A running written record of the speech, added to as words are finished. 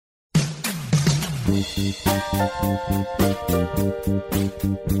Happy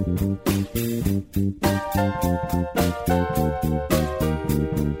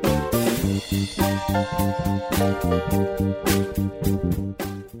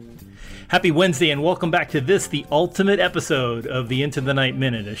Wednesday and welcome back to this, the ultimate episode of the Into the Night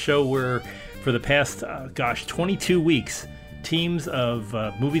Minute, a show where for the past, 22 weeks, teams of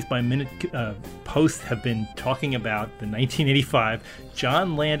Movies by Minute posts have been talking about the 1985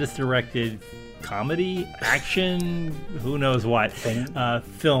 John Landis directed comedy, action, who knows what,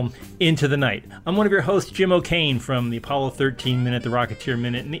 film Into the Night. I'm one of your hosts, Jim O'Kane, from the Apollo 13 Minute, the Rocketeer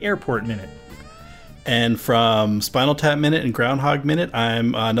Minute, and the Airport Minute. And from Spinal Tap Minute and Groundhog Minute,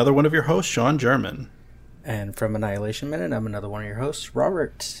 I'm another one of your hosts, Sean German. And from Annihilation Minute, I'm another one of your hosts,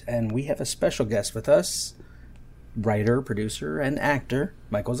 Robert. And we have a special guest with us, writer, producer, and actor,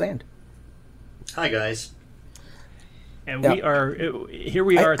 Michael Zand. Hi, guys. And we are at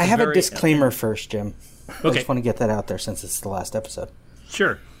the I have a disclaimer first, Jim. Okay. I just want to get that out there since it's the last episode.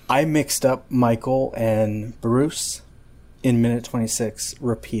 Sure. I mixed up Michael and Bruce in minute 26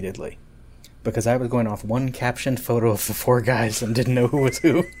 repeatedly because I was going off one captioned photo of the four guys and didn't know who was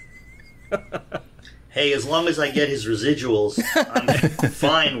who. Hey, as long as I get his residuals, I'm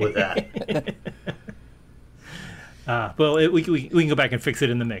fine with that. Well, we can go back and fix it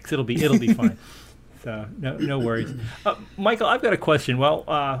in the mix. It'll be fine. So no worries. Michael, I've got a question.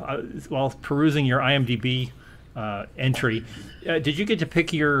 While perusing your IMDb entry, did you get to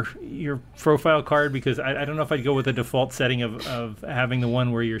pick your profile card? Because I don't know if I'd go with the default setting of having the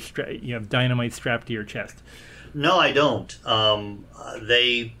one where you have dynamite strapped to your chest. No, I don't.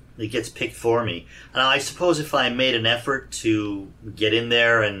 It gets picked for me. And I suppose if I made an effort to get in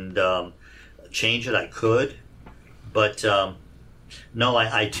there and change it, I could. But no,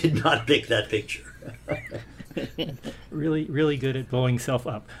 I did not pick that picture. Really, really good at blowing self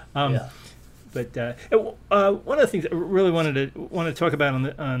up. Yeah. But one of the things I really want to talk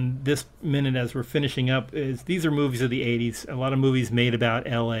about on this minute as we're finishing up is these are movies of the 80s. A lot of movies made about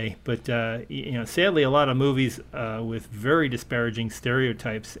LA, but sadly, a lot of movies with very disparaging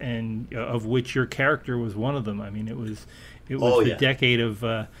stereotypes, and of which your character was one of them. I mean, it was the decade of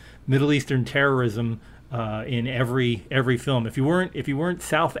Middle Eastern terrorism. In every film, if you weren't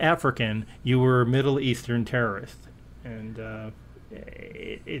South African, you were a Middle Eastern terrorist, and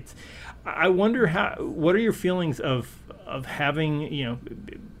it's. I wonder what are your feelings of having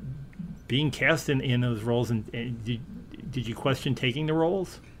being cast in those roles, and did you question taking the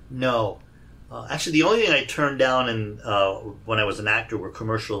roles? No, actually, the only thing I turned down when I was an actor were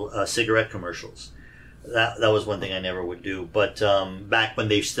cigarette commercials. That was one thing I never would do, but back when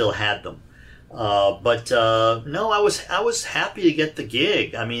they still had them. No, I was happy to get the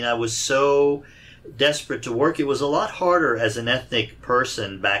gig. I mean, I was so desperate to work. It was a lot harder as an ethnic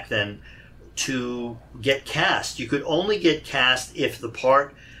person back then to get cast. You could only get cast if the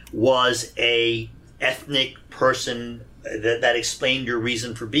part was a ethnic person that explained your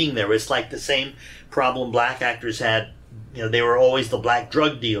reason for being there. It's like the same problem black actors had. They were always the black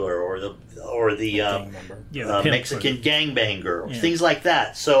drug dealer or the Mexican gangbanger, things like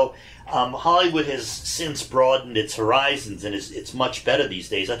that. So. Hollywood has since broadened its horizons, and it's much better these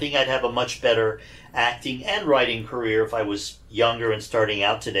days. I think I'd have a much better acting and writing career if I was younger and starting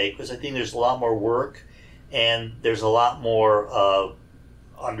out today, because I think there's a lot more work and there's a lot more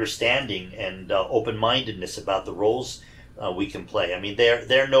understanding and open-mindedness about the roles we can play. I mean,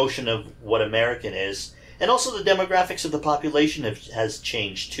 their notion of what American is, and also the demographics of the population has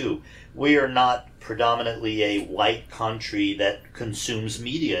changed too. We are not predominantly a white country that consumes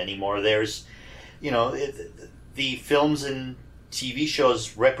media anymore. There's, the films and TV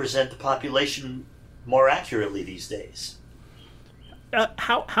shows represent the population more accurately these days.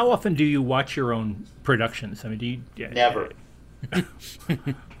 How often do you watch your own productions? I mean, do you? Never.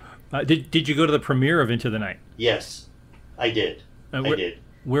 Did you go to the premiere of Into the Night? Yes, I did. I did.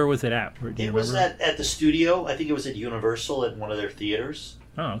 Where was it at? It was at the studio. I think it was at Universal at one of their theaters.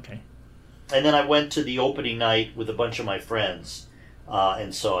 Oh, okay. And then I went to the opening night with a bunch of my friends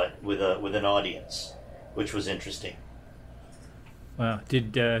and saw it with an audience, which was interesting. Wow.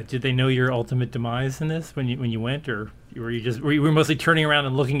 Did they know your ultimate demise in this when you went, or were you mostly turning around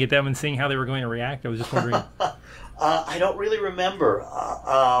and looking at them and seeing how they were going to react? I was just wondering. I don't really remember.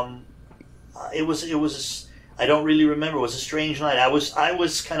 I don't really remember. It was a strange night. I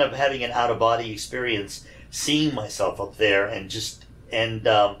was kind of having an out of body experience, seeing myself up there and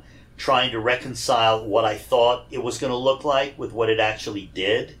trying to reconcile what I thought it was going to look like with what it actually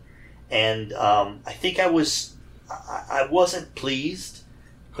did. And I think I wasn't pleased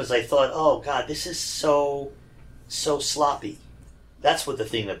because I thought, oh God, this is so sloppy. That's what the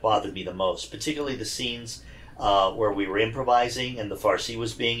thing that bothered me the most, particularly the scenes where we were improvising and the Farsi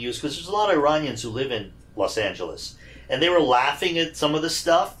was being used, because there's a lot of Iranians who live in Los Angeles, and they were laughing at some of the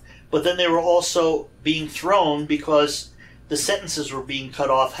stuff, but then they were also being thrown because the sentences were being cut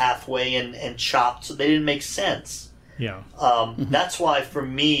off halfway and chopped, so they didn't make sense. Yeah. That's why, for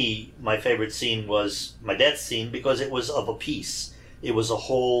me, my favorite scene was my death scene, because it was of a piece. It was a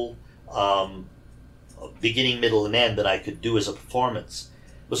whole beginning, middle, and end that I could do as a performance.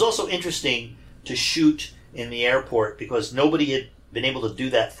 It was also interesting to shoot in the airport because nobody had been able to do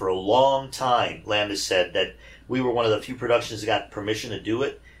that for a long time. Landis said that we were one of the few productions that got permission to do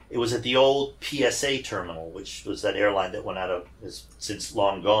it. It was at the old PSA terminal, which was that airline that went out of, is since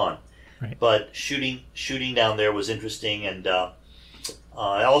long gone. Right. But shooting down there was interesting, and I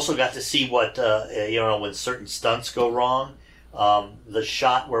also got to see what when certain stunts go wrong. The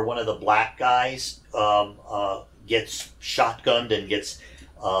shot where one of the black guys gets shotgunned and gets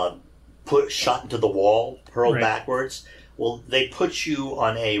shot into the wall, hurled Right. backwards. Well, they put you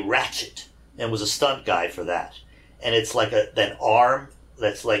on a ratchet, and was a stunt guy for that. And it's like an arm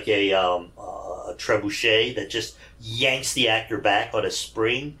that's like a trebuchet that just yanks the actor back on a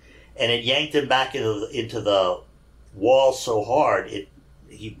spring, and it yanked him back into the wall so hard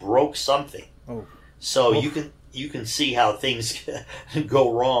he broke something. Oh. So you can see how things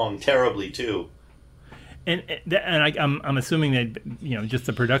go wrong terribly too. And I'm assuming that just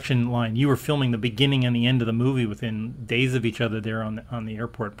the production line. You were filming the beginning and the end of the movie within days of each other there on the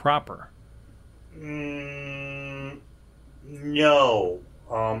airport proper. No,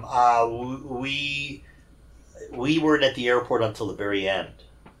 we weren't at the airport until the very end.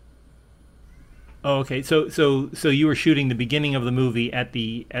 Oh, okay. So you were shooting the beginning of the movie at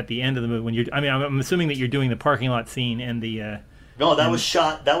the end of the movie I'm assuming that you're doing the parking lot scene and the. No, that was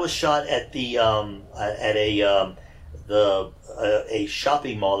shot. That was shot at the at a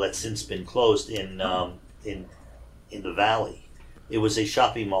shopping mall that's since been closed in the valley. It was a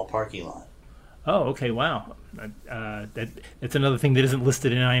shopping mall parking lot. Oh, okay. Wow. That's another thing that isn't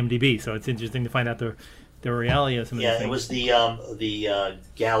listed in IMDb. So it's interesting to find out the reality of some of these things. Yeah, it was the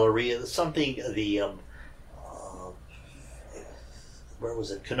Galleria, something, where was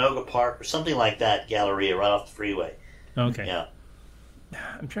it? Canoga Park or something like that, Galleria, right off the freeway. Okay. Yeah.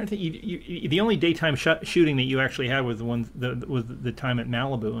 I'm trying to think. The only daytime shooting that you actually had was was the time at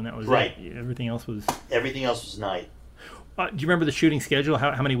Malibu, and that was right. It. Everything else was night. Do you remember the shooting schedule?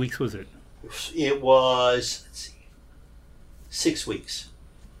 How many weeks was it? It was 6 weeks.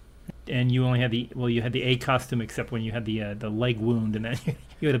 And you only had you had the A costume, except when you had the leg wound, and then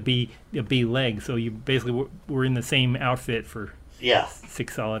you had a B leg. So you basically were in the same outfit for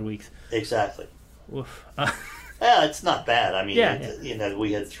 6 solid weeks. Exactly. Oof. Yeah, it's not bad. I mean,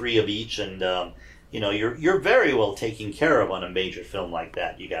 we had 3 of each, and you're very well taken care of on a major film like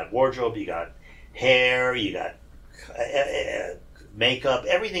that. You got wardrobe, you got hair, you got makeup.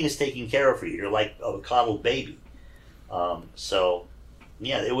 Everything is taken care of for you. You're like a coddled baby. So,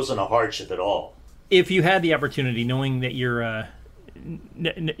 yeah, it wasn't a hardship at all. If you had the opportunity, knowing that you're,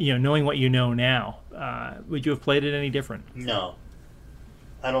 knowing what you know now, would you have played it any different? No,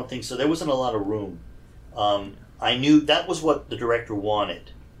 I don't think so. There wasn't a lot of room. I knew that was what the director wanted.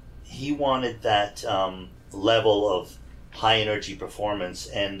 He wanted that level of high energy performance,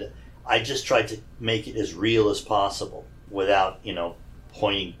 and I just tried to make it as real as possible without,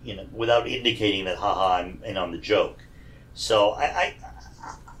 pointing, without indicating that, I'm in on the joke. So I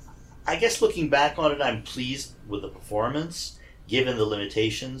guess looking back on it, I'm pleased with the performance, given the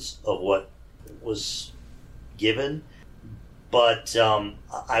limitations of what was given. But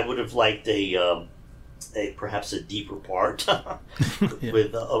I would have liked perhaps a deeper part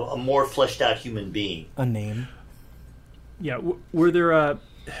with a more fleshed out human being. A name. Yeah. Were there?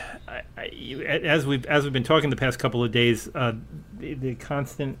 As we've been talking the past couple of days, the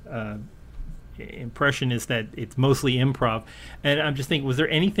constant impression is that it's mostly improv, and I'm just thinking, was there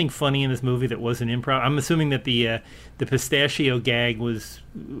anything funny in this movie that wasn't improv? I'm assuming that the pistachio gag was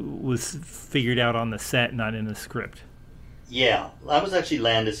figured out on the set, not in the script. Yeah, that was actually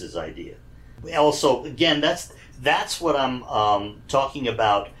Landis's idea. Also, again, that's what I'm talking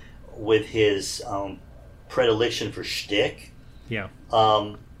about with his predilection for shtick. Yeah.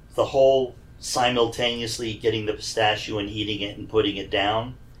 The whole simultaneously getting the pistachio and eating it and putting it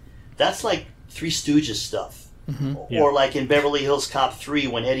down. That's like Three Stooges stuff. Mm-hmm. Or like in Beverly Hills Cop 3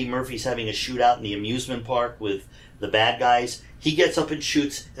 when Eddie Murphy's having a shootout in the amusement park with the bad guys. He gets up and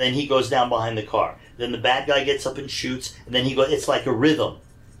shoots, and then he goes down behind the car. Then the bad guy gets up and shoots, and then he goes. It's like a rhythm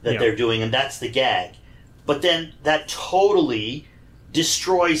that they're doing, and that's the gag. But then that totally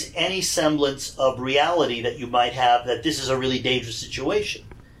destroys any semblance of reality that you might have, that this is a really dangerous situation.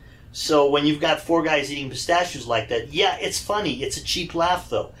 So when you've got four guys eating pistachios like that, yeah, it's funny. It's a cheap laugh,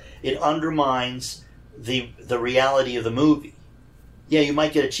 though. It undermines the reality of the movie. Yeah, you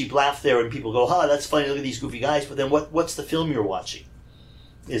might get a cheap laugh there, and people go, "Ha, that's funny. Look at these goofy guys." But then, what's the film you're watching?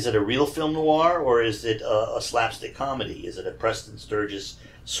 Is it a real film noir, or is it a slapstick comedy? Is it a Preston Sturges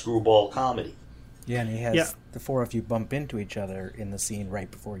screwball comedy? Yeah, and he has the four of you bump into each other in the scene right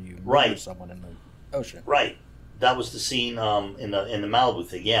before you murder someone in the ocean. Right. That was the scene in the Malibu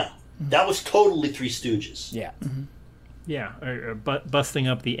thing. Yeah, that was totally Three Stooges. Yeah. Mm-hmm. Yeah, or busting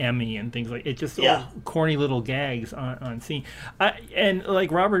up the Emmy and things like it. Just all corny little gags on scene. And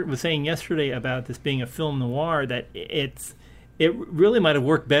like Robert was saying yesterday about this being a film noir, that it really might have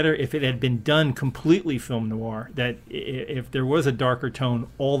worked better if it had been done completely film noir. That if there was a darker tone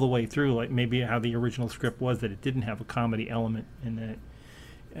all the way through, like maybe how the original script was, that it didn't have a comedy element, and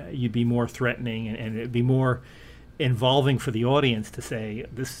that you'd be more threatening and it'd be more involving for the audience to say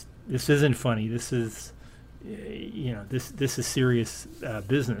this isn't funny. This is this is serious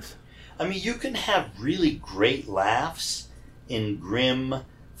business. I mean, you can have really great laughs in grim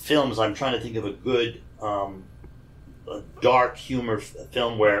films. I'm trying to think of a good dark humor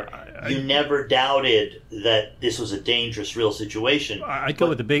film where you never doubted that this was a dangerous, real situation. I'd go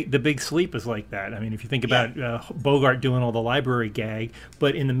with the Big Sleep is like that. I mean, if you think about Bogart doing all the library gag,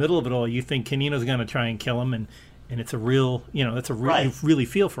 but in the middle of it all, you think Canino's going to try and kill him, and it's a real, you really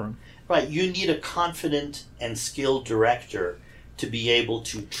feel for him. Right, you need a confident and skilled director to be able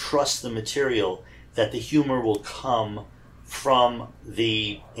to trust the material, that the humor will come from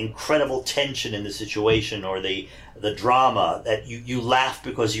the incredible tension in the situation, or the drama, that you laugh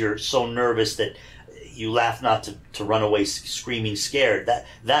because you're so nervous that you laugh not to run away screaming scared.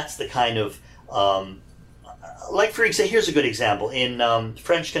 That's the kind of like, for example, here's a good example in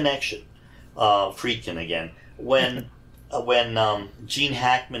French Connection, Friedkin again, when Gene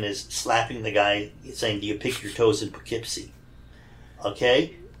Hackman is slapping the guy saying, "Do you pick your toes in Poughkeepsie?"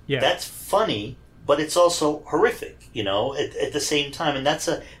 Okay? Yeah. That's funny, but it's also horrific, at the same time. And that's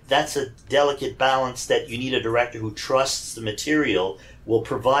a delicate balance that you need a director who trusts the material will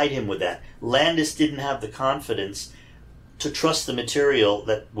provide him with that. Landis didn't have the confidence to trust the material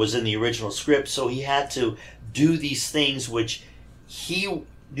that was in the original script, so he had to do these things which he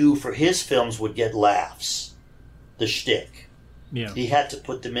knew for his films would get laughs. The shtick. Yeah. He had to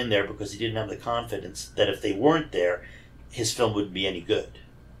put them in there because he didn't have the confidence that if they weren't there, his film wouldn't be any good.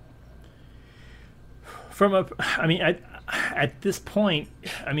 At this point,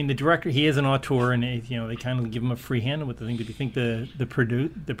 the director, he is an auteur, and they kind of give him a free hand with the thing. But do you think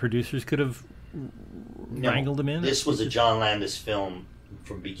the producers could have wrangled him in? This was a John Landis film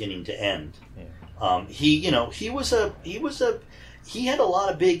from beginning to end. Yeah. He had a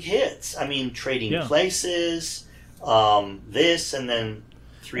lot of big hits. Trading Places. This, and then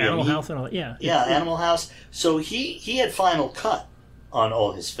Animal House and all that. Yeah, Animal House. So he had final cut on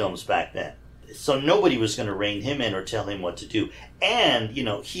all his films back then. So nobody was going to rein him in or tell him what to do. And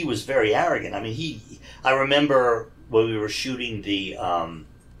he was very arrogant. I remember when we were shooting the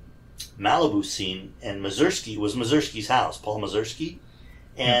Malibu scene, and Mazursky, it was Mazursky's house, Paul Mazursky,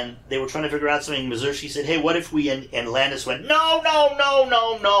 and they were trying to figure out something. Mazursky said, "Hey, what if we?" And Landis went, "No,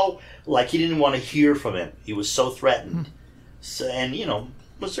 like he didn't want to hear from him. He was so threatened. So, and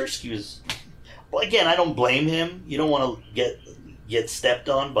Mazursky was. Well, again, I don't blame him. You don't want to get stepped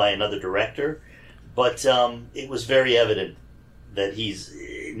on by another director, but it was very evident that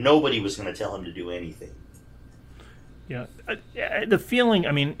nobody was going to tell him to do anything. Yeah, the feeling.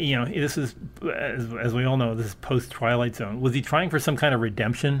 This is, as we all know, this is post Twilight Zone. Was he trying for some kind of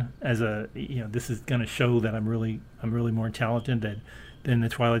redemption? As this is going to show that I'm really more talented than the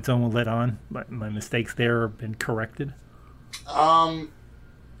Twilight Zone will let on. My mistakes there have been corrected.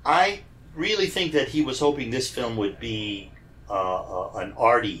 I really think that he was hoping this film would be an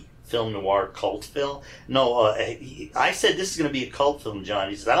arty film noir cult film. No, I said this is going to be a cult film, John.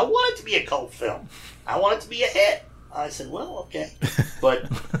 He said, "I don't want it to be a cult film. I want it to be a hit." I said, "Well, okay, but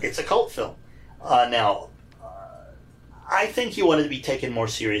it's a cult film." Now, I think he wanted to be taken more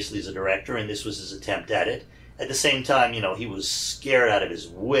seriously as a director, and this was his attempt at it. At the same time, he was scared out of his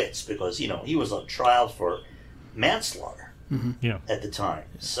wits because, he was on trial for manslaughter at the time.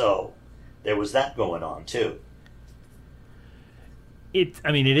 So there was that going on too. It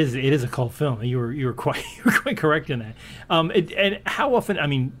is a cult film. You were quite correct in that. And how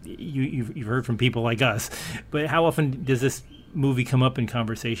often? You've heard from people like us, but how often does this movie come up in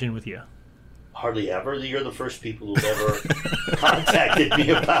conversation with you? Hardly ever. You're the first people who've ever contacted me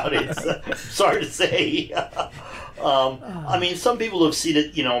about it. So, sorry to say. I mean, some people have seen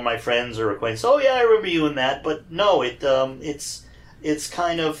it, my friends or acquaintances. Oh yeah, I remember you in that. But no, it's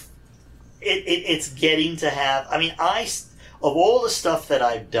kind of, it's getting to have. I mean, of all the stuff that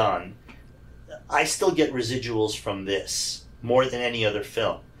I've done, I still get residuals from this more than any other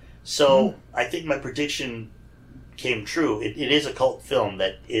film. So I think my prediction came true. It is a cult film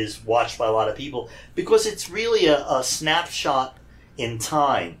that is watched by a lot of people because it's really a snapshot in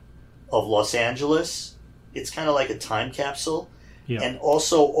time of Los Angeles. It's kind of like a time capsule. Yeah. And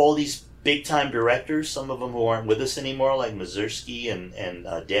also all these big-time directors, some of them who aren't with us anymore, like Mazursky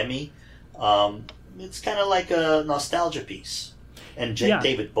and Demi. It's kind of like a nostalgia piece. And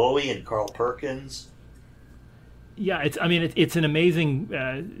David Bowie and Carl Perkins. Yeah, it's an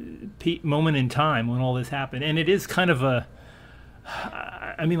amazing moment in time when all this happened. And it is kind of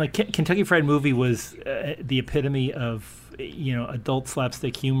Kentucky Fried Movie was the epitome of adult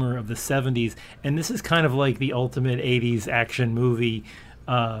slapstick humor of the 70s, and this is kind of like the ultimate 80s action movie.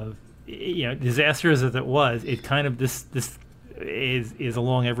 Disastrous as it was, it kind of this is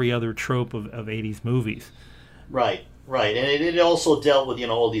along every other trope of 80s movies. Right, and it also dealt with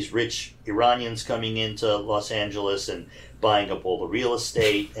all these rich Iranians coming into Los Angeles and buying up all the real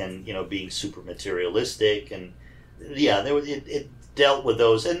estate and being super materialistic, and it dealt with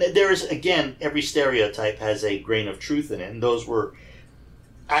those. And there's, again, every stereotype has a grain of truth in it, and those were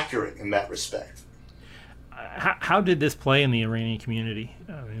accurate in that respect. How did this play in the Iranian community?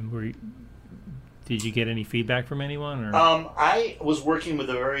 I mean, did you get any feedback from anyone? Or? I was working with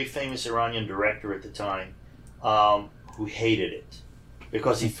a very famous Iranian director at the time who hated it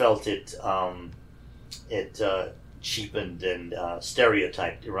because he felt it cheapened and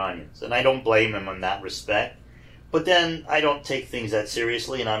stereotyped Iranians. And I don't blame him in that respect. But then I don't take things that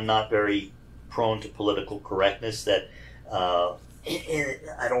seriously, and I'm not very prone to political correctness. That I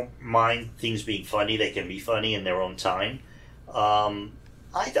don't mind things being funny; they can be funny in their own time. I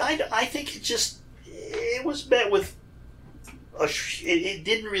think it was met with it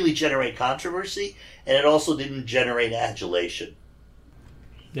didn't really generate controversy, and it also didn't generate adulation.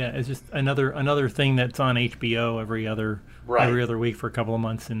 Yeah, it's just another thing that's on HBO every other week for a couple of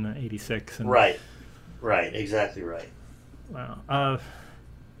months in '86. Right, exactly right. Wow.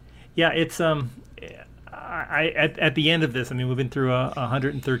 It's at the end of this, I mean, we've been through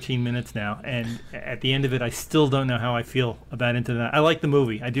 113 minutes now, and at the end of it, I still don't know how I feel about Into the Night. I like the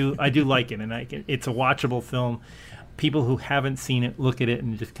movie. I do like it, and it's a watchable film. People who haven't seen it look at it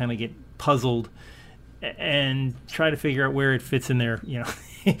and just kind of get puzzled and try to figure out where it fits in there.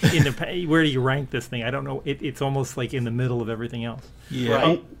 Where do you rank this thing? I don't know. It's almost like in the middle of everything else. Yeah.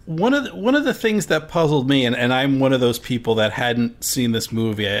 Right. One of the things that puzzled me, and I'm one of those people that hadn't seen this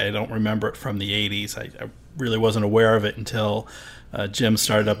movie. I don't remember it from the 80s. I really wasn't aware of it until Jim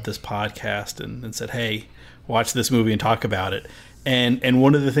started up this podcast and said, "Hey, watch this movie and talk about it." And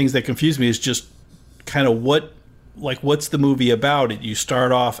one of the things that confused me is just kind of what's the movie about? You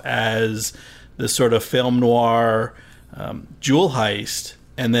start off as this sort of film noir jewel heist,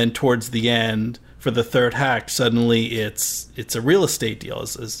 and then towards the end, for the third act, suddenly it's a real estate deal.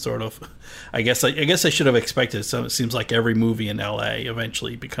 Is sort of, I guess I should have expected. So it seems like every movie in LA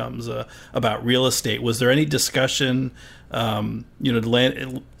eventually becomes about real estate. Was there any discussion,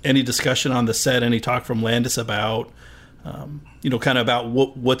 any discussion on the set, any talk from Landis about, kind of about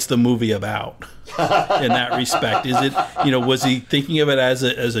what's the movie about in that respect? Is it, was he thinking of it as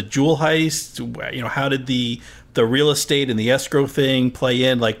a jewel heist? How did the real estate and the escrow thing play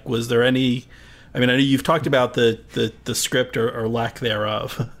in? Like, was there any? I mean, I know you've talked about the script or lack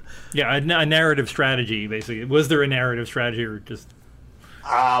thereof. Yeah, a narrative strategy, basically. Was there a narrative strategy or just?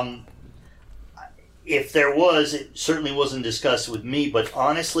 If there was, it certainly wasn't discussed with me. But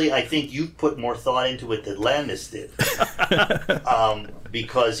honestly, I think you've put more thought into it than Landis did.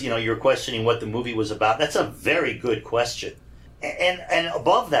 Because, you're questioning what the movie was about. That's a very good question. And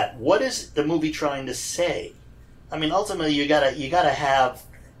above that, what is the movie trying to say? I mean, ultimately, you gotta have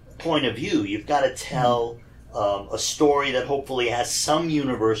point of view. You've got to tell a story that hopefully has some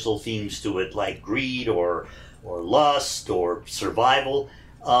universal themes to it, like greed or lust or survival.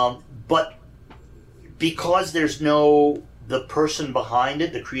 But because there's the person behind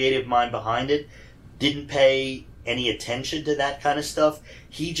it, the creative mind behind it, didn't pay any attention to that kind of stuff.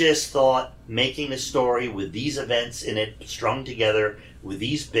 He just thought making a story with these events in it, strung together with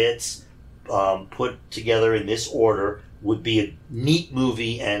these bits, put together in this order, would be a neat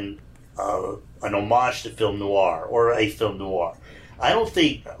movie and an homage to film noir or a film noir. I don't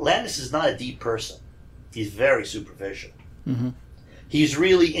think Landis is not a deep person. He's very superficial. Mm-hmm. He's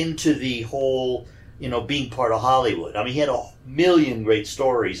really into the whole, being part of Hollywood. I mean, he had a million great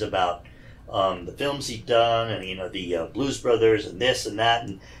stories about the films he'd done, and the Blues Brothers and this and that,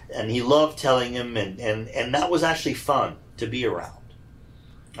 and he loved telling him, and that was actually fun to be around.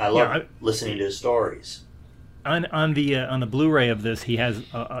 I love listening to his stories. On the Blu-ray of this, he has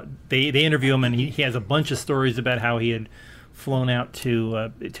they interview him, and he has a bunch of stories about how he had flown out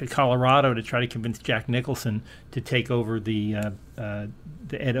to Colorado to try to convince Jack Nicholson to take over the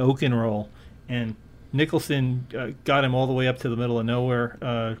Ed Oken role, and Nicholson got him all the way up to the middle of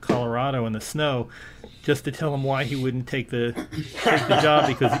nowhere, Colorado, in the snow, just to tell him why he wouldn't take the job,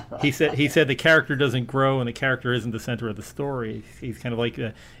 because he said the character doesn't grow and the character isn't the center of the story. He's kind of like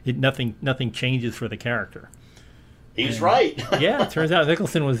nothing changes for the character. He was right. Yeah, it turns out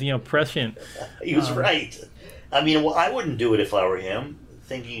Nicholson was prescient. He was right. I mean, I wouldn't do it if I were him.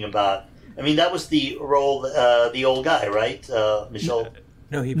 Thinking about, that was the role, the old guy, right? Michelle.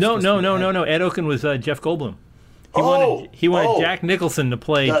 No. Ed Oken was Jeff Goldblum. He wanted Jack Nicholson to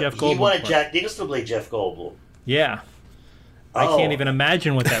play Jeff Goldblum. He wanted Jack Nicholson to play Jeff Goldblum. Yeah. I can't even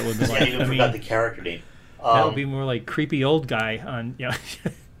imagine what that would be like. I forgot the character name. That would be more like creepy old guy on.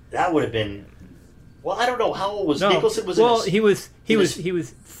 That would have been. Well, I don't know how old was Nicholson. He was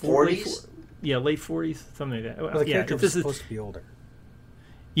 40s. Yeah, late 40s, something like that. Well, the character was supposed to be older.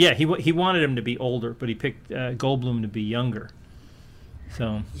 Yeah, he wanted him to be older, but he picked Goldblum to be younger.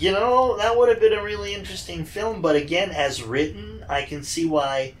 So that would have been a really interesting film. But again, as written, I can see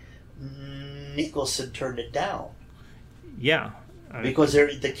why Nicholson turned it down. Yeah, because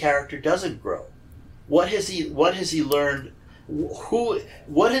the character doesn't grow. What has he learned?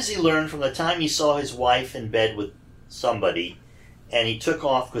 What has he learned from the time he saw his wife in bed with somebody, and he took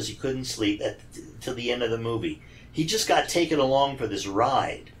off because he couldn't sleep till the end of the movie? He just got taken along for this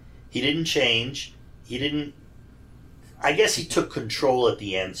ride. He didn't change. He didn't. I guess he took control at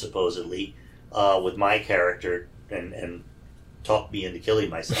the end, supposedly, with my character, and talked me into killing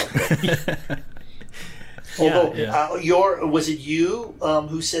myself. Although, was it you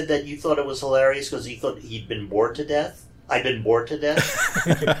who said that you thought it was hilarious because he thought he'd been bored to death? I've been bored to death.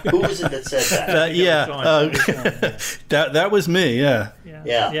 Who was it that said that? That was me. Yeah.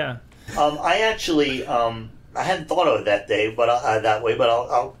 I actually I hadn't thought of it that way, but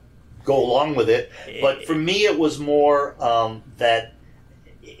I'll go along with it. But for me, it was more that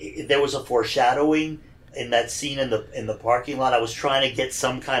there was a foreshadowing in that scene in the parking lot. I was trying to get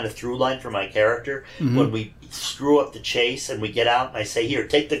some kind of through line for my character when we screw up the chase and we get out and I say, "Here,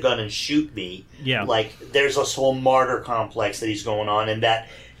 take the gun and shoot me." Yeah. Like there's this whole martyr complex that he's going on, and that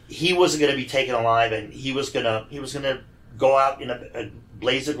he wasn't going to be taken alive, and he was gonna go out in a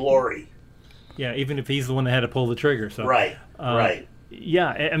blaze of glory. Yeah, even if he's the one that had to pull the trigger. So right. Yeah,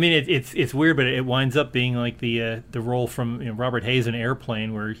 I mean it's weird, but it winds up being like the role from Robert Hayes in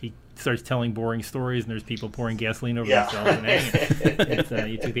Airplane, where he starts telling boring stories and there's people pouring gasoline over themselves and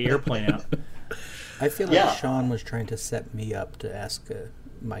hanging. You took the airplane out. I feel like Sean was trying to set me up to ask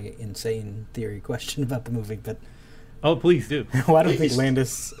my insane theory question about the movie, but please do. Well, I don't think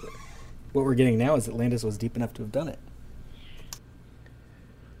Landis. What we're getting now is that Landis was deep enough to have done it.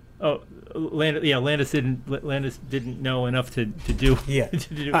 Landis didn't know enough to do. Yeah,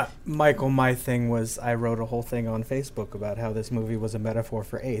 to do. Michael, my thing was I wrote a whole thing on Facebook about how this movie was a metaphor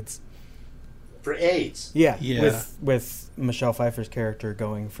for AIDS. For AIDS? Yeah. With Michelle Pfeiffer's character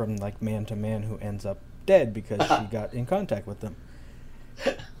going from like man to man who ends up dead because she got in contact with them.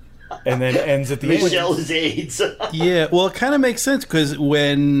 And then ends at the end. Michelle is AIDS. Yeah, well, it kind of makes sense because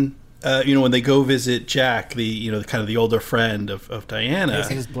when they go visit Jack, the kind of the older friend of Diana,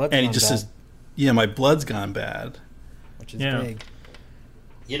 and he just says, "Yeah, my blood's gone bad," which is big.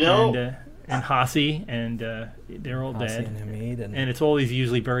 And Hossie, and they're all dead. And Hamid, and it's always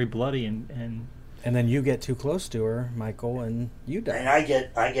usually very bloody, and then you get too close to her, Michael, and you die. And I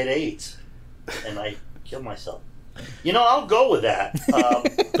get AIDS, and I kill myself. I'll go with that,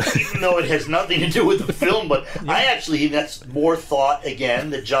 even though it has nothing to do with the film. But I actually think that's more thought again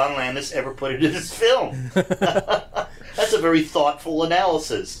that John Landis ever put into this film. That's a very thoughtful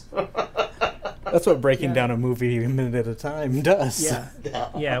analysis. That's what breaking down a movie a minute at a time does.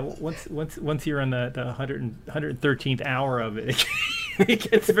 Yeah. Once you're on the 113th hour of it,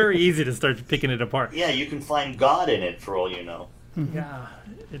 it gets very easy to start picking it apart. Yeah, you can find God in it for all you know. Yeah,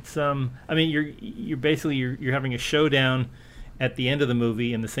 it's I mean, you're basically you're having a showdown at the end of the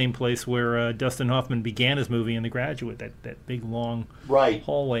movie in the same place where Dustin Hoffman began his movie in The Graduate, that big long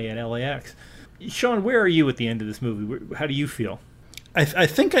hallway at LAX. Sean, where are you at the end of this movie? How do you feel? I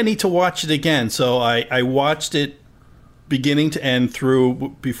think I need to watch it again. So I watched it beginning to end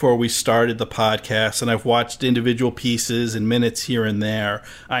through before we started the podcast, and I've watched individual pieces and minutes here and there.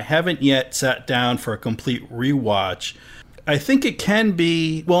 I haven't yet sat down for a complete rewatch. I think it can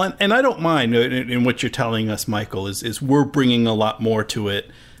be well, and I don't mind in what you're telling us, Michael. Is we're bringing a lot more to it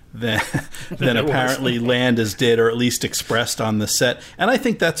than apparently Landis did, or at least expressed on the set, and I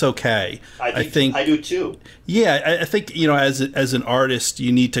think that's okay. I think I do too. Yeah, I think as an artist,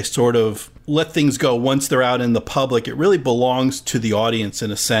 you need to sort of let things go once they're out in the public. It really belongs to the audience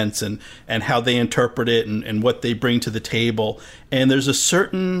in a sense, and how they interpret it and what they bring to the table. And there's a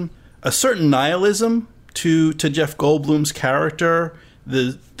certain nihilism to Jeff Goldblum's character,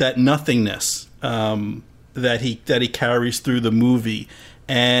 that nothingness that he carries through the movie.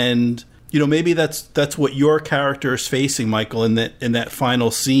 And maybe that's what your character is facing, Michael, in that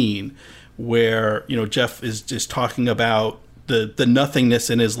final scene where Jeff is just talking about the nothingness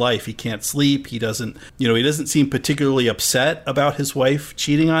in his life. He can't sleep. He doesn't seem particularly upset about his wife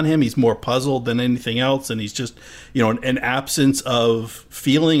cheating on him. He's more puzzled than anything else, and he's just an absence of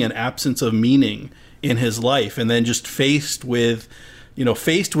feeling, an absence of meaning in his life, and then just faced with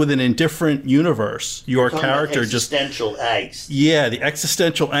an indifferent universe. Your character just existential angst. Yeah, the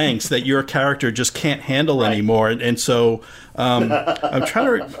existential angst that your character just can't handle anymore. And so I'm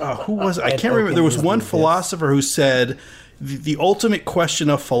trying to who was it? I can't remember. There was one philosopher who said the ultimate question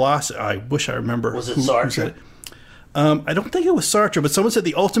of philosophy. I wish I remember. Was it Sartre? Who said it. I don't think it was Sartre, but someone said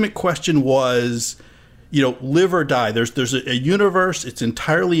the ultimate question was, live or die. There's a universe. It's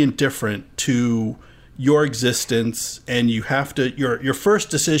entirely indifferent to your existence, and you have to. Your first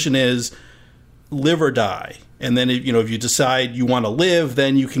decision is live or die. And then, if you decide you want to live,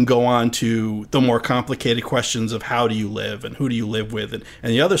 then you can go on to the more complicated questions of how do you live and who do you live with and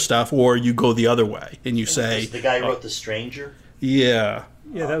the other stuff, or you go the other way and you say... The guy who wrote The Stranger? Yeah.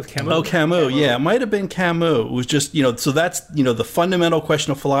 Yeah, that was Camus. Oh, Camus. Yeah, it might have been Camus. It was just, so that's, the fundamental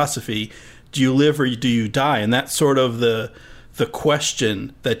question of philosophy. Do you live or do you die? And that's sort of the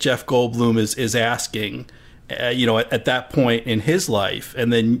question that Jeff Goldblum is asking, at that point in his life.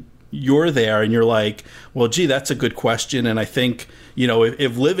 And then you're there and you're like, well, gee, that's a good question. And I think,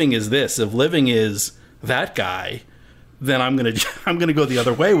 if living is this, if living is that guy, then I'm gonna go the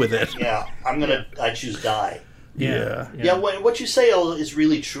other way with it. Yeah, I choose die. Yeah. What you say is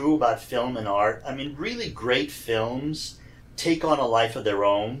really true about film and art. I mean, really great films take on a life of their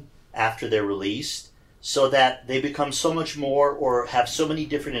own after they're released, so that they become so much more, or have so many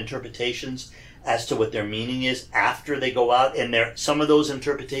different interpretations as to what their meaning is after they go out, and some of those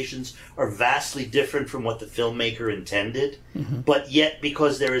interpretations are vastly different from what the filmmaker intended, but yet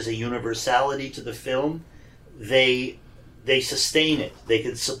because there is a universality to the film, they sustain it. They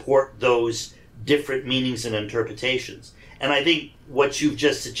can support those different meanings and interpretations. And I think what you've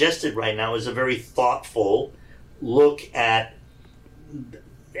just suggested right now is a very thoughtful look at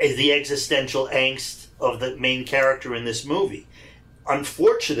the existential angst of the main character in this movie.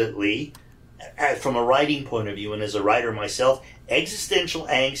 Unfortunately, from a writing point of view, and as a writer myself, existential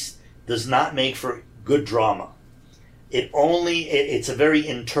angst does not make for good drama. It's a very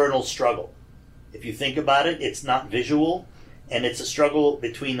internal struggle. If you think about it, it's not visual, and it's a struggle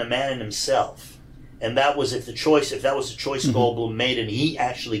between the man and himself. And that was if that was a choice Goldblum made, and he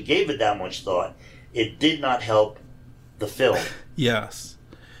actually gave it that much thought, it did not help the film. Yes.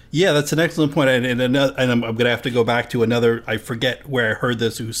 Yeah, that's an excellent point, and I'm going to have to go back to another. I forget where I heard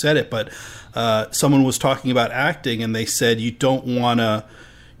this, who said it, but someone was talking about acting, and they said you don't want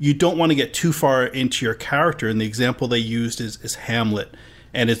to get too far into your character. And the example they used is Hamlet,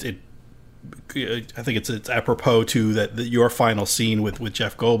 and I think it's apropos to that your final scene with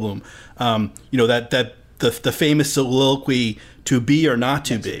Jeff Goldblum. That the famous soliloquy, to be or not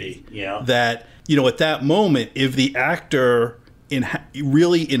to be. Yeah. That at that moment, if the actor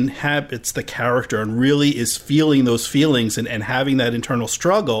really inhabits the character and really is feeling those feelings and having that internal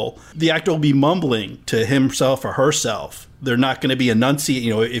struggle, the actor will be mumbling to himself or herself. They're not going to be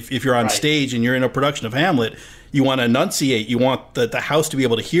enunciating. If you're on stage and you're in a production of Hamlet, you want to enunciate. You want the house to be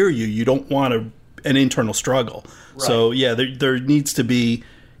able to hear you. You don't want an internal struggle. Right. So, yeah, there needs to be...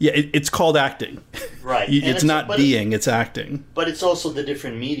 Yeah, it's called acting. Right. It's not being, it's acting. But it's also the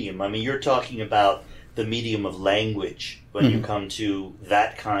different medium. I mean, you're talking about the medium of language when you come to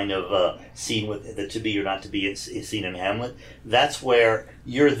that kind of scene with the to be or not to be scene in Hamlet. That's where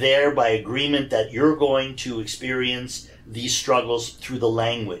you're there by agreement that you're going to experience these struggles through the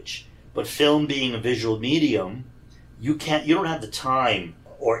language. But film being a visual medium, you don't have the time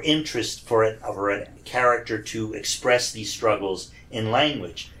or interest for a character to express these struggles in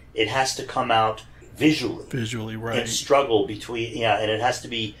language. It has to come out visually. Visually, right. And struggle between, and it has to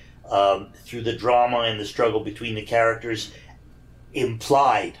be through the drama and the struggle between the characters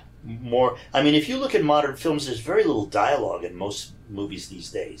implied more. I mean, if you look at modern films, there's very little dialogue in most movies these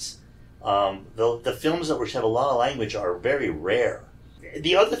days. The films that which have a lot of language are very rare.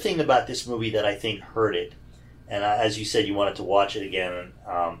 The other thing about this movie that I think hurt it, and as you said you wanted to watch it again,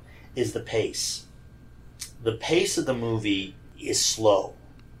 is the pace. The pace of the movie is slow.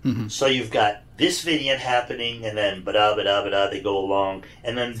 Mm-hmm. So you've got this vignette happening, and then ba-da, they go along,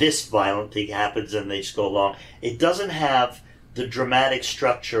 and then this violent thing happens, and they just go along. It doesn't have the dramatic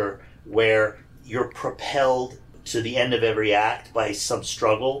structure where you're propelled to the end of every act by some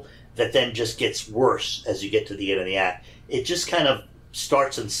struggle that then just gets worse as you get to the end of the act. It just kind of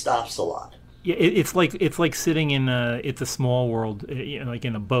starts and stops a lot. Yeah, it's like sitting in It's a Small World, like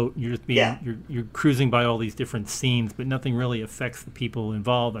in a boat. You're just you're cruising by all these different scenes, but nothing really affects the people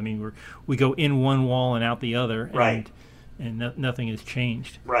involved. I mean, we go in one wall and out the other, and nothing has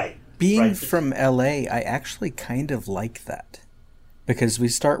changed. Right. Being from LA, I actually kind of like that. Because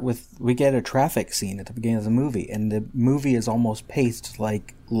we get a traffic scene at the beginning of the movie, and the movie is almost paced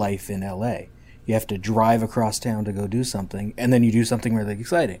like life in LA. You have to drive across town to go do something, and then you do something really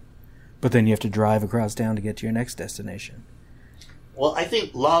exciting. But then you have to drive across town to get to your next destination. Well, I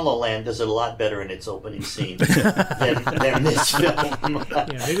think La La Land does it a lot better in its opening scene than this film.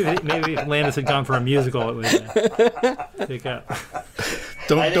 Yeah, maybe if Landis had gone for a musical, it would pick up.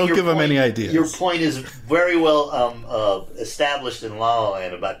 Don't give him any ideas. Your point is very well established in La La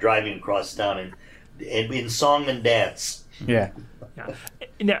Land about driving across town and in song and dance. Yeah.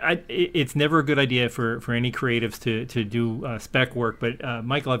 It's never a good idea for any creatives to do spec work. But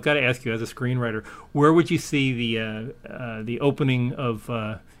Michael, I've got to ask you, as a screenwriter, where would you see the opening of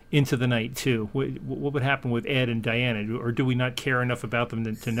Into the Night 2? What would happen with Ed and Diana, or do we not care enough about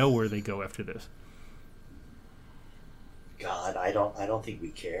them to know where they go after this? God, I don't think we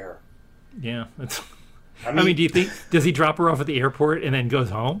care. Yeah, I mean, does he drop her off at the airport and then goes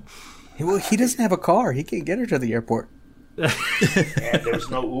home? Well, he doesn't have a car. He can't get her to the airport. And there was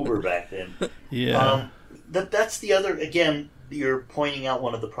no Uber back then. Yeah. That's the other, again, you're pointing out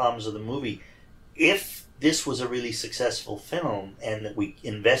one of the problems of the movie. If this was a really successful film and that we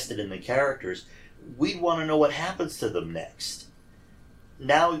invested in the characters, we'd want to know what happens to them next.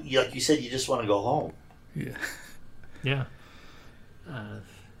 Now, like you said, you just want to go home. Yeah. Yeah.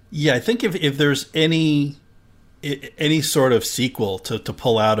 Yeah, I think if there's any sort of sequel to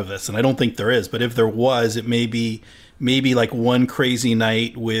pull out of this, and I don't think there is, but if there was, it may be maybe like One Crazy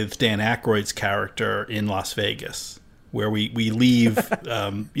Night with Dan Aykroyd's character in Las Vegas, where we leave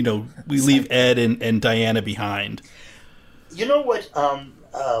leave Ed and Diana behind. You know what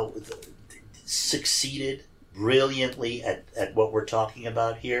succeeded brilliantly at what we're talking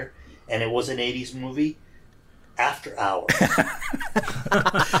about here, and it was an 80s movie? After Hours.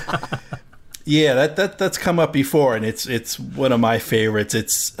 Yeah, that's come up before, and it's one of my favorites.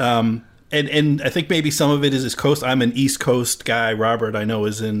 It's and I think maybe some of it is Coast. I'm an East Coast guy. Robert, I know,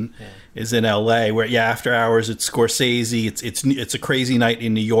 is in L.A. Where After Hours, it's Scorsese. It's a crazy night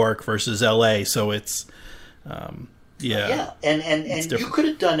in New York versus L.A. So it's and you could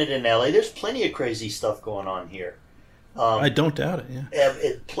have done it in L.A. There's plenty of crazy stuff going on here. I don't doubt it. Yeah,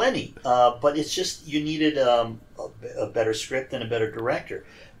 plenty. But it's just you needed a better script and a better director.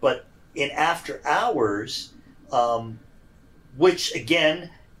 But in After Hours, which again,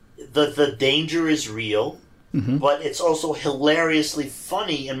 the danger is real, but it's also hilariously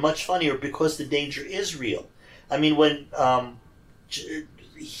funny and much funnier because the danger is real. I mean, when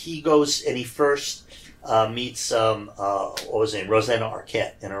he goes and he first meets what was her name, Rosanna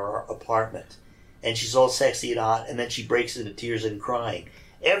Arquette in her apartment. And she's all sexy and hot, and then she breaks into tears and crying.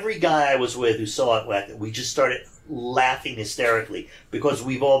 Every guy I was with who saw it, we just started laughing hysterically because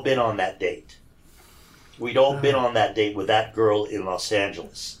we've all been on that date. We'd all been on that date with that girl in Los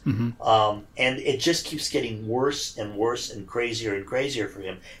Angeles. And it just keeps getting worse and worse and crazier for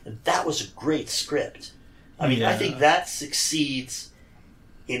him. And that was a great script. I mean, I think that succeeds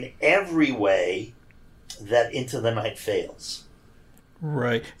in every way that Into the Night fails.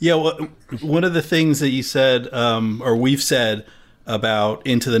 Right. Yeah. Well, one of the things that you said, or we've said about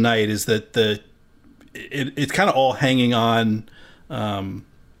Into the Night, is that it's kind of all hanging on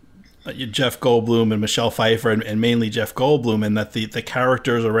Jeff Goldblum and Michelle Pfeiffer, and mainly Jeff Goldblum, and that the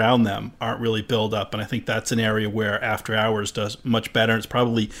characters around them aren't really built up. And I think that's an area where After Hours does much better. It's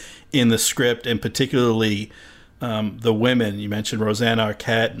probably in the script, and particularly the women. You mentioned Rosanna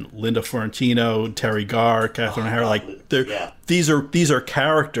Arquette, Linda Fiorentino, Terry Garr, Catherine O'Hara. Like these are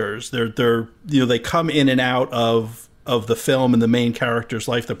characters. They're they come in and out of the film and the main character's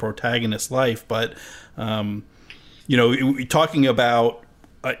life, the protagonist's life. But talking about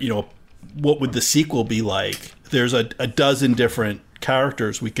what would the sequel be like? There's a dozen different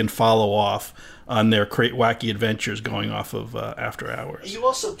characters we can follow off on their great wacky adventures going off of After Hours. You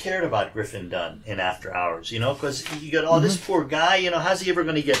also cared about Griffin Dunn in After Hours, because you got, this poor guy, how's he ever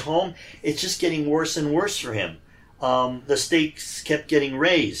going to get home? It's just getting worse and worse for him. The stakes kept getting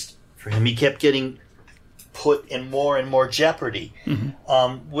raised for him. He kept getting put in more and more jeopardy.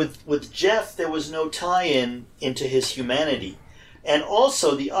 With Jeff, there was no tie-in into his humanity. And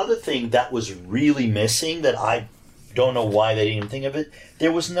also, the other thing that was really missing that I don't know why they didn't think of it,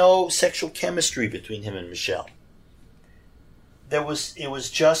 there was no sexual chemistry between him and Michelle. He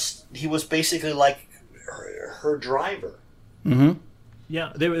was basically like her driver.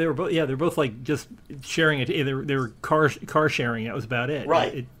 Yeah, they were both. Yeah, they're both like just sharing it. They were car sharing. That was about it.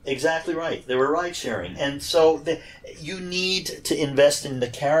 Right, exactly right. They were ride sharing, and so you need to invest in the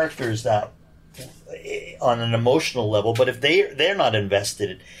characters that on an emotional level. But if they're not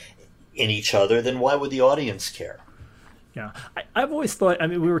invested in each other, then why would the audience care? Yeah, I've always thought. I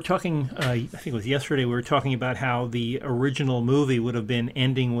mean, we were talking. I think it was yesterday. We were talking about how the original movie would have been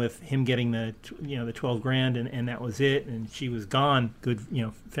ending with him getting the $12,000 and that was it, and she was gone. Good,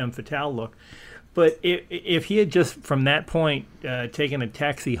 femme fatale look. But if he had just from that point taken a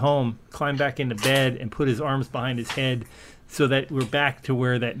taxi home, climbed back into bed, and put his arms behind his head, so that we're back to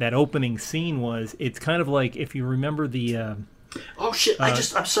where that opening scene was. It's kind of like if you remember the. Oh shit!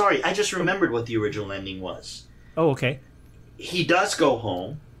 I'm sorry. I just remembered what the original ending was. Oh, okay. He does go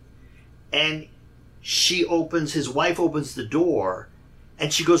home, and his wife opens the door,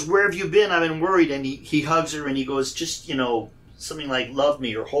 and she goes, "Where have you been? I've been worried." And he hugs her, and he goes, "Just, something like love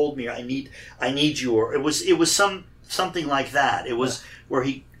me or hold me. I need you." Or it was something like that. It was where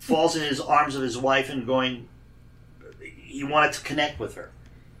he falls in his arms of his wife and he wanted to connect with her.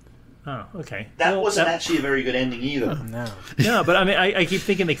 Oh, okay. That wasn't actually a very good ending either. No, but I mean, I keep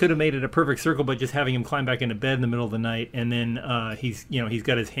thinking they could have made it a perfect circle, but just having him climb back into bed in the middle of the night, and then he's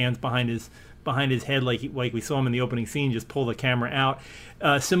got his hands behind his head like we saw him in the opening scene, just pull the camera out.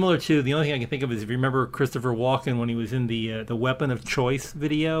 Similar to the only thing I can think of is if you remember Christopher Walken when he was in the Weapon of Choice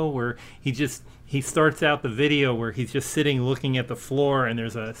video, where he starts out the video where he's just sitting looking at the floor and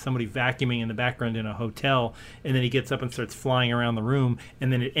there's somebody vacuuming in the background in a hotel, and then he gets up and starts flying around the room,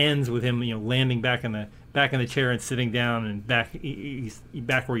 and then it ends with him landing back in the chair and sitting down and he's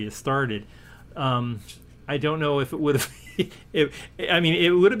back where you started. I don't know if it would have. It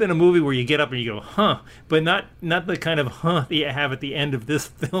would have been a movie where you get up and you go, huh, but not the kind of huh that you have at the end of this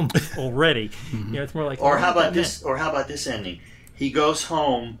film already. It's more like. Or how about this? Or how about this ending? He goes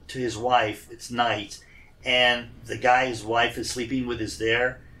home to his wife. It's night, and the guy his wife is sleeping with is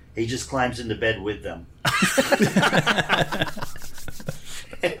there. He just climbs into bed with them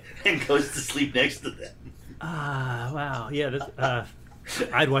and goes to sleep next to them. Wow, yeah.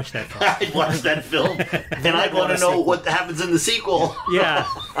 I'd watch that film. I'd watch that film, and I'd want to know what happens in the sequel. Yeah.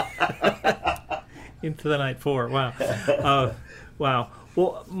 Into the Night 4. Wow. Wow.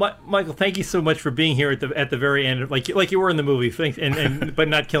 Well, Michael, thank you so much for being here at the very end, like you were in the movie. Thanks, and but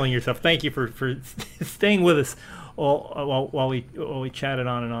not killing yourself. Thank you for staying with us while we chatted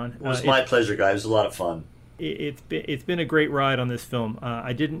on and on. It was my pleasure, guys. It was a lot of fun. It's been a great ride on this film.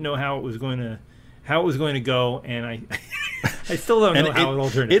 I didn't know how it was going to go, and I still don't know how it all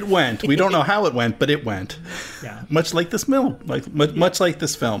turned out. It went. We don't know how it went, but it went. Yeah. Much like this film. Much like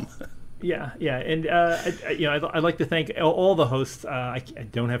this film. Yeah, and I'd like to thank all the hosts. I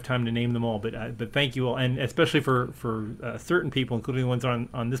don't have time to name them all, but thank you all, and especially for certain people, including the ones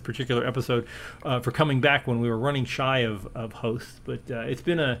on this particular episode, for coming back when we were running shy of hosts. But it's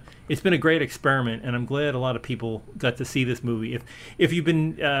been a great experiment, and I'm glad a lot of people got to see this movie. If you've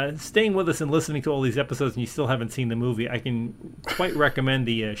been staying with us and listening to all these episodes and you still haven't seen the movie, I can quite recommend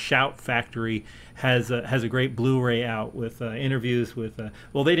the Shout Factory has a great Blu-ray out with interviews with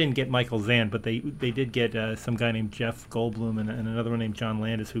they didn't get Michael Zahn, but they did get some guy named Jeff Goldblum and another one named John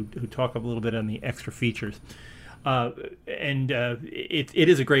Landis who talk a little bit on the extra features. It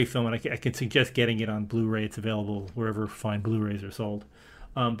is a great film, and I can suggest getting it on Blu-ray. It's available wherever fine Blu-rays are sold.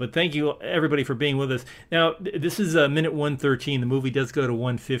 But thank you, everybody, for being with us. Now, this is minute 113. The movie does go to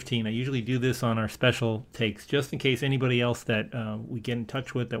 115. I usually do this on our special takes, just in case anybody else that we get in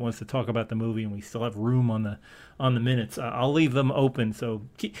touch with that wants to talk about the movie, and we still have room on the minutes. I'll leave them open, so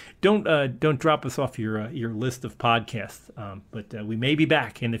don't drop us off your list of podcasts. But we may be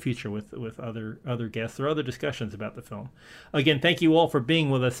back in the future with other guests or other discussions about the film. Again, thank you all for being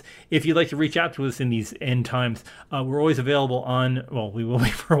with us. If you'd like to reach out to us in these end times, we're always available we will be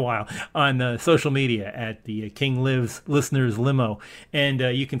for a while, on social media at the King Lives Listeners Limo. And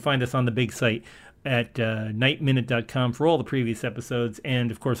you can find us on the big site, at nightminute.com for all the previous episodes,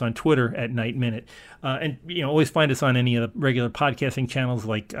 and of course on Twitter at nightminute. And always find us on any of the regular podcasting channels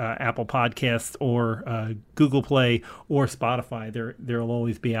like Apple Podcasts or Google Play or Spotify. They'll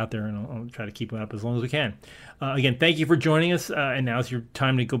always be out there, and I'll try to keep them up as long as we can. Again, thank you for joining us, and now's your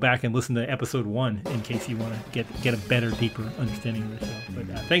time to go back and listen to episode 1 in case you want to get a better, deeper understanding of yourself. But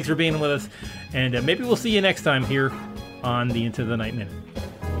thanks for being with us, and maybe we'll see you next time here on the Into the Night Minute.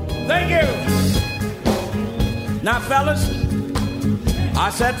 Thank you. Now, fellas, I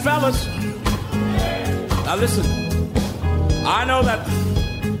said fellas. Now, listen, I know that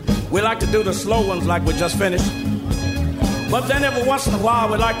we like to do the slow ones like we just finished, but then every once in a while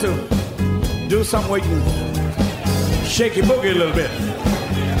we like to do something where you can shake your boogie a little bit.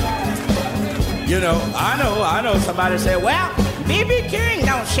 I know somebody say, well, B.B. King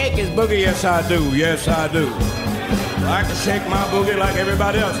don't shake his boogie. Yes, I do. Yes, I do. I can shake my boogie like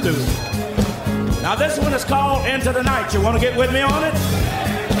everybody else do. Now, this one is called Into the Night. You want to get with me on it?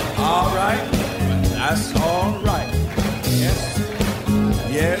 All right. That's all right. Yes.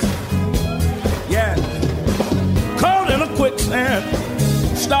 Yes. Yes. Caught in a quicksand,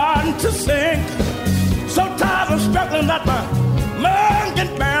 starting to sink. So tired of struggling that my mind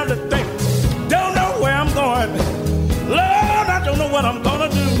can barely think. Don't know where I'm going. Lord, I don't know what I'm gonna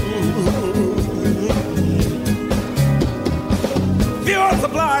do. Fuel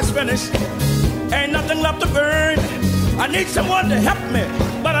supply's finished. Ain't nothing left to burn. I need someone to help me,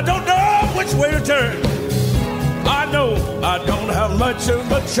 but I don't know which way to turn. I know I don't have much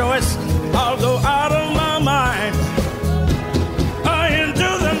of a choice. I'll go out of my mind. Into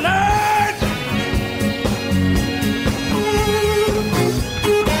the night.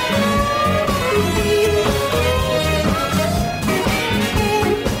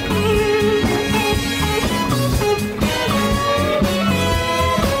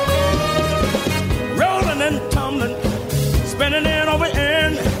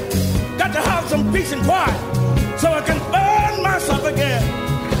 Peace and quiet, so I can find myself again.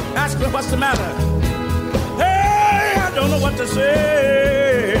 Ask me what's the matter. Hey, I don't know what to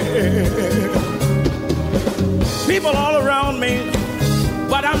say. People all around me,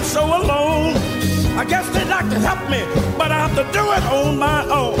 but I'm so alone. I guess they'd like to help me, but I have to do it on my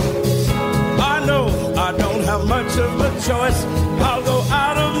own. I know I don't have much of a choice. I'll go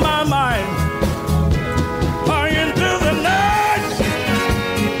out of